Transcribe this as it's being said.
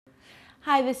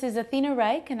Hi, this is Athena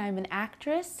Reich, and I'm an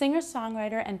actress,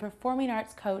 singer-songwriter, and performing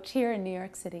arts coach here in New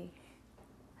York City.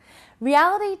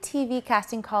 Reality TV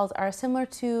casting calls are similar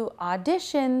to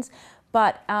auditions,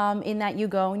 but in that you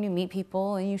go and you meet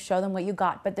people and you show them what you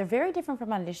got. But they're very different from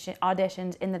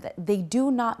auditions in that they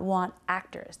do not want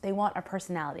actors. They want a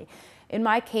personality. In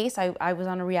my case, I was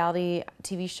on a reality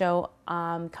TV show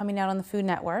coming out on the Food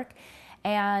Network.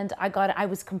 And I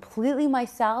was completely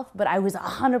myself, but I was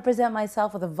 100%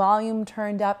 myself with the volume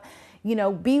turned up. You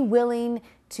know, be willing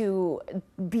to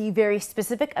be very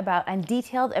specific about and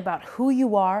detailed about who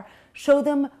you are. Show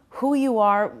them who you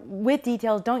are with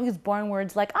details. Don't use boring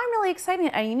words like, I'm really exciting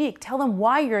and unique. Tell them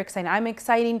why you're exciting. I'm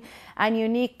exciting and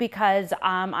unique because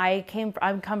I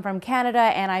come from Canada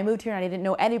and I moved here and I didn't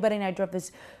know anybody and I drove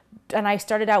this, and I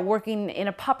started out working in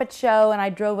a puppet show and I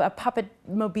drove a puppet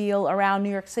mobile around New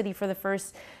York City for the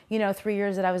first, 3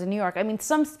 years that I was in New York. I mean,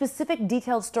 some specific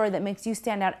detailed story that makes you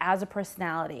stand out as a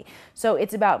personality. So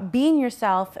it's about being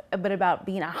yourself, but about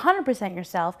being 100%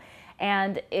 yourself.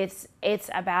 And it's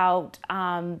about,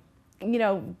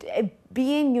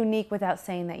 being unique without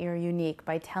saying that you're unique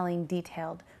by telling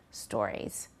detailed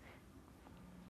stories.